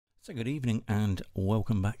So good evening and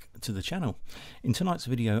welcome back to the channel. In tonight's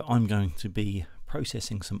video I'm going to be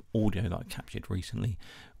processing some audio that I captured recently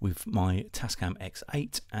with my Tascam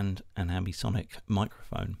X8 and an Ambisonic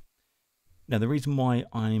microphone. Now the reason why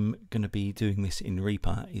I'm going to be doing this in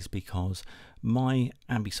Reaper is because my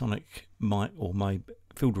Ambisonic my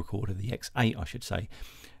field recorder, the X8 I should say,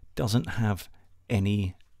 doesn't have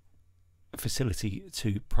any facility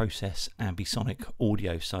to process ambisonic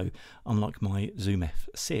audio. So unlike my Zoom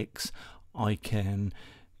F6, I can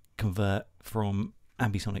convert from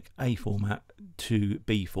Ambisonic A format to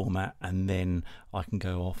B format and then I can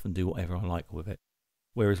go off and do whatever I like with it.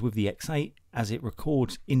 Whereas with the X8, as it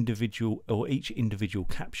records each individual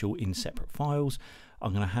capsule in separate files,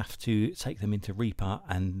 I'm going to have to take them into Reaper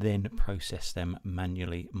and then process them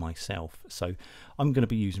manually myself. So I'm going to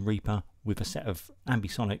be using Reaper with a set of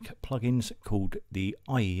Ambisonic plugins called the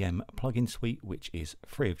IEM plugin suite, which is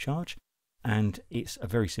free of charge. And it's a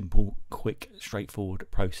very simple, quick,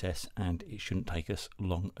 straightforward process, and it shouldn't take us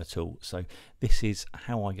long at all. So this is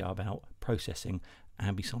how I go about processing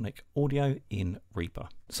Ambisonic audio in Reaper.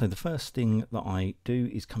 So the first thing that I do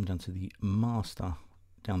is come down to the master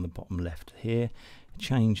down the bottom left here,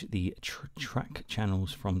 change the track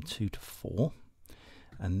channels from 2 to 4,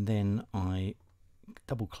 and then I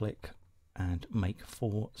double click and make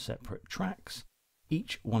 4 separate tracks.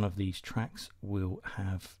 Each one of these tracks will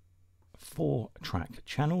have 4 track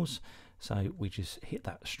channels, so we just hit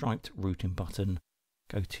that striped routing button,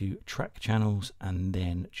 go to track channels and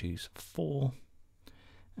then choose 4,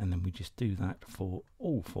 and then we just do that for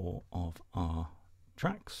all 4 of our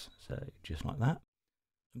tracks, so just like that.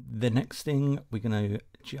 The next thing, we're going to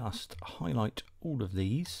just highlight all of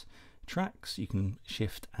these tracks. You can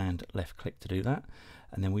shift and left click to do that,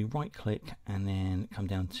 and then we right click and then come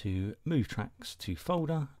down to move tracks to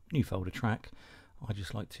folder, new folder track. I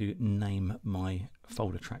just like to name my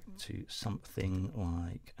folder track to something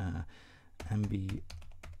like Ambisonic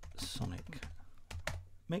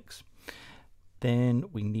Mix. Then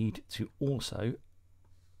we need to also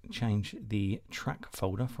change the track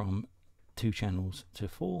folder from 2 channels to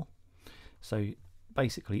 4. So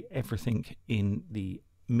basically everything in the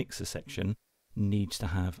mixer section needs to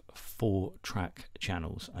have 4 track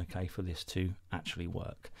channels, okay, for this to actually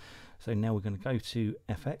work. So now we're going to go to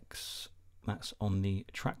FX, that's on the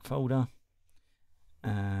track folder,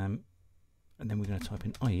 and then we're going to type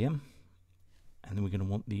in IEM, and then we're going to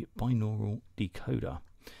want the binaural decoder.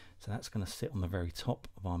 So that's going to sit on the very top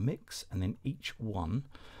of our mix, and then each one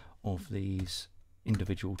of these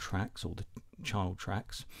individual tracks, or the child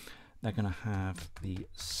tracks, they're going to have the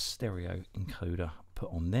stereo encoder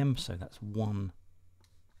put on them. So that's 1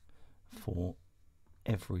 for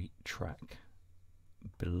every track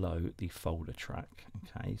below the folder track.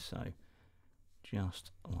 Okay, so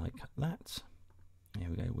just like that. There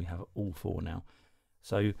we go, we have all 4 now.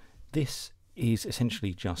 So this is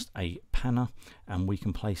essentially just a panner, and we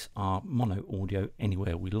can place our mono audio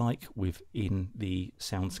anywhere we like within the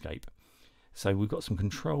soundscape. So we've got some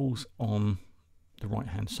controls on the right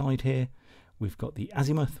hand side here. We've got the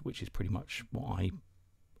azimuth, which is pretty much what I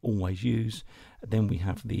always use. Then we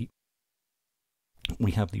have the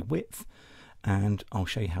width, and I'll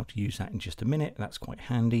show you how to use that in just a minute. That's quite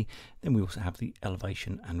handy. Then we also have the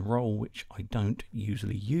elevation and roll, which I don't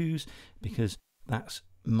usually use because that's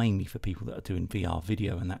mainly for people that are doing VR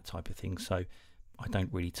video and that type of thing, so I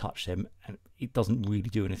don't really touch them, and it doesn't really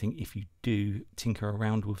do anything if you do tinker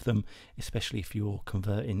around with them, especially if you're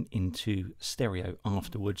converting into stereo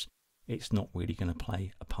afterwards. It's not really going to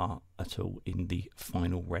play a part at all in the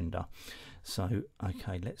final render. So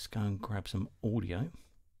okay, let's go and grab some audio.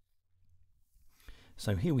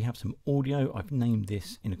 So here we have some audio. I've named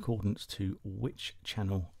this in accordance to which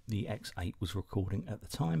channel the X8 was recording at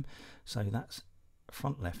the time. So that's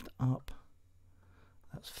front left up,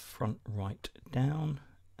 that's front right down,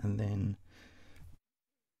 and then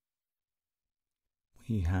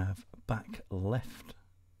we have back left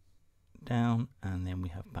down, and then we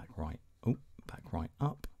have back right, back right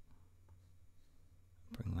up.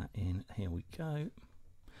 Bring that in, here we go.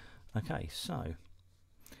 Okay, so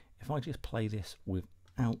if I just play this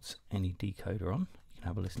without any decoder on, you can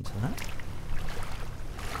have a listen to that.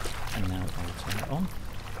 And now I'll turn it on.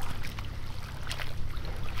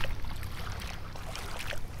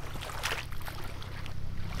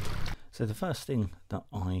 So the first thing that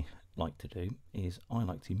I like to do is I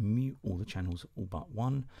like to mute all the channels all but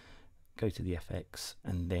one, go to the FX,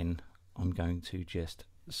 and then I'm going to just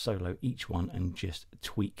solo each one and just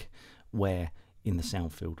tweak where in the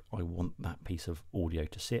sound field I want that piece of audio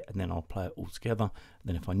to sit, and then I'll play it all together.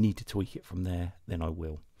 Then if I need to tweak it from there, then I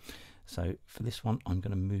will. So for this one I'm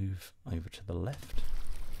going to move over to the left,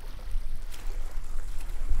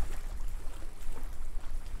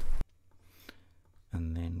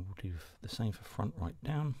 same for front right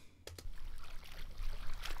down.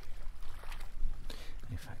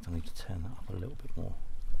 In fact, I need to turn that up a little bit more.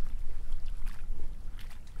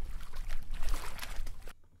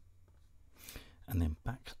 And then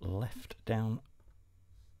back left down.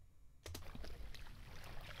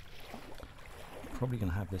 Probably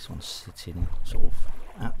going to have this one sitting sort of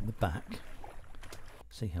at the back.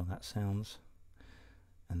 See how that sounds.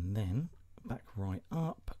 And then back right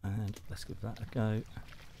up, and let's give that a go.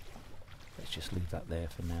 Let's just leave that there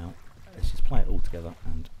for now. Let's just play it all together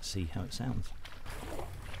and see how it sounds.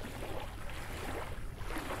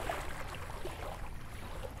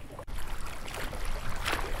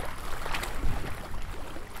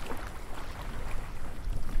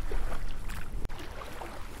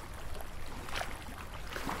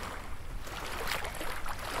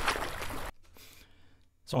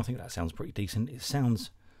 So I think that sounds pretty decent. It sounds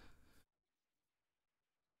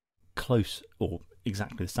close, or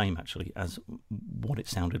exactly the same actually, as what it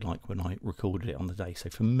sounded like when I recorded it on the day. So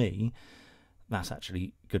for me, that's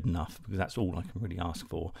actually good enough, because that's all I can really ask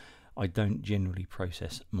for. I don't generally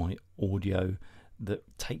process my audio that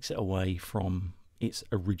takes it away from its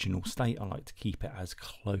original state. I like to keep it as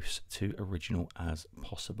close to original as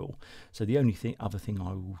possible. So the only other thing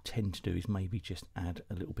I will tend to do is maybe just add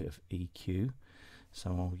a little bit of EQ. So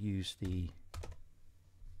I'll use the,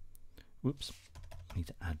 whoops, I need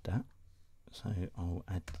to add that. So I'll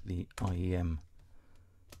add the IEM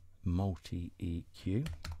multi EQ,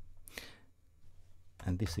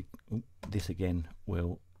 and this again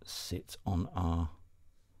will sit on our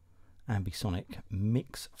Ambisonic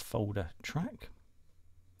Mix folder track.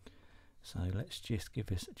 So let's just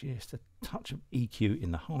give us just a touch of EQ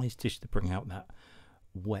in the highs, just to bring out that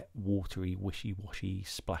wet, watery, wishy-washy,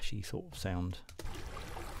 splashy sort of sound.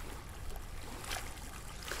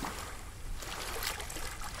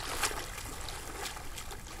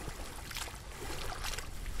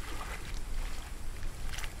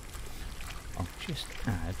 I'll just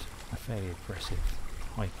add a fairly aggressive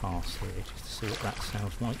high pass here, just to see what that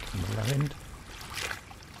sounds like in the low end.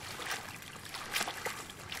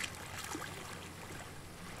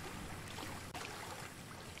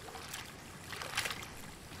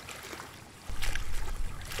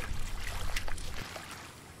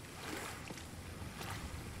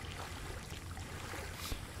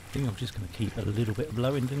 I think I'm just going to keep a little bit of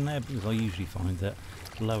low end in there, because I usually find that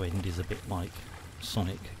low end is a bit like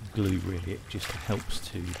sonic glue, really. It just helps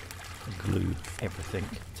to glue everything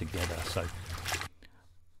together. So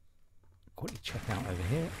quickly check out over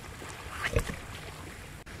here.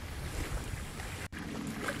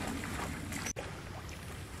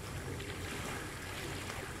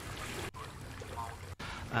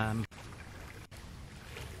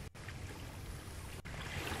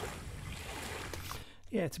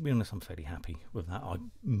 Yeah, to be honest, I'm fairly happy with that. I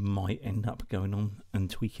might end up going on and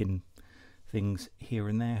tweaking things here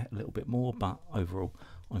and there a little bit more, but overall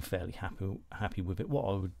I'm fairly happy with it. What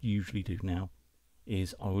I would usually do now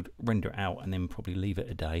is I would render it out and then probably leave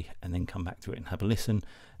it a day and then come back to it and have a listen,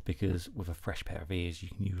 because with a fresh pair of ears you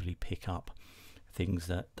can usually pick up things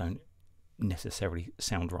that don't necessarily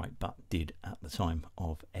sound right but did at the time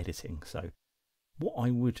of editing. So what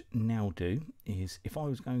I would now do is, if I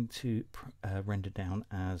was going to render down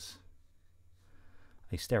as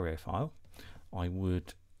a stereo file, I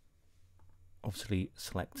would obviously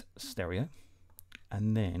select stereo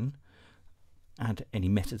and then add any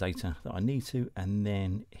metadata that I need to, and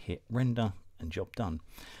then hit render and job done.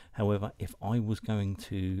 However, if I was going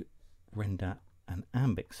to render an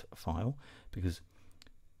AmbiX file, because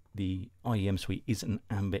the IEM Suite is an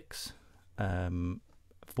AmbiX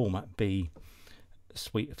format B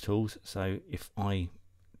suite of tools, so if I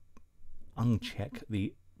uncheck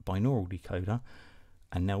the binaural decoder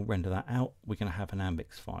and now render that out, we're going to have an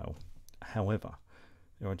AmbiX file. However,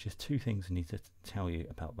 there are just two things I need to tell you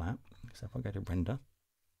about that. So if I go to render,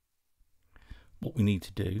 what we need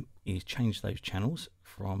to do is change those channels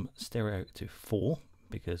from stereo to 4,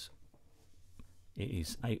 because it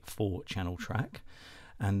is a 4-channel track.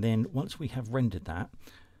 And then once we have rendered that,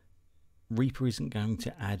 Reaper isn't going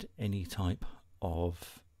to add any type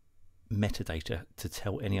of metadata to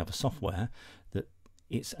tell any other software that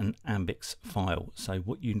it's an AmbiX file. So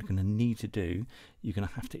what you're going to need to do, you're going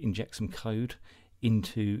to have to inject some code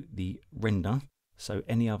into the render, so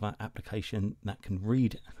any other application that can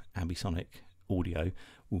read Ambisonic audio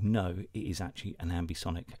will know it is actually an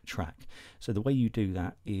Ambisonic track. So the way you do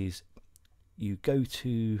that is you go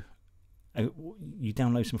to you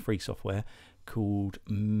download some free software called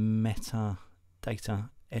MetaData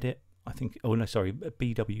Edit, I think. Oh no, sorry,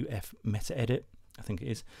 BWF MetaEdit, I think it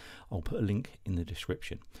is. I'll put a link in the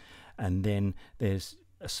description. And then there's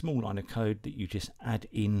a small line of code that you just add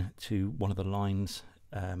in to one of the lines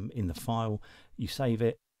in the file. You save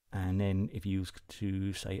it, and then if you was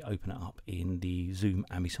to say open it up in the Zoom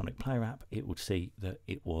Ambisonic Player app, it would see that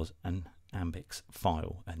it was an AmbiX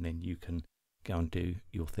file, and then you can go and do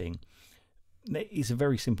your thing. It's a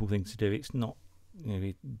very simple thing to do. It's not,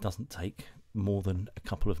 it doesn't take more than a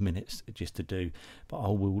couple of minutes just to do, but I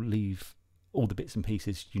will leave all the bits and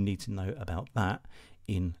pieces you need to know about that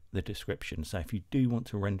in the description. So if you do want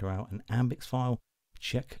to render out an AmbiX file,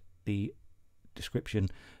 check the description,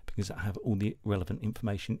 because I have all the relevant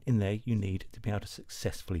information in there you need to be able to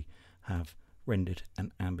successfully have rendered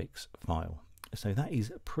an AmbiX file. So that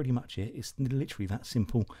is pretty much it. It's literally that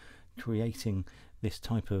simple, creating this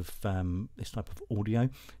type of audio.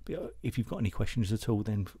 But if you've got any questions at all,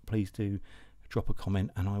 then please do drop a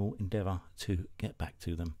comment and I will endeavour to get back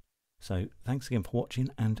to them. So thanks again for watching,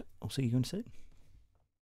 and I'll see you again soon.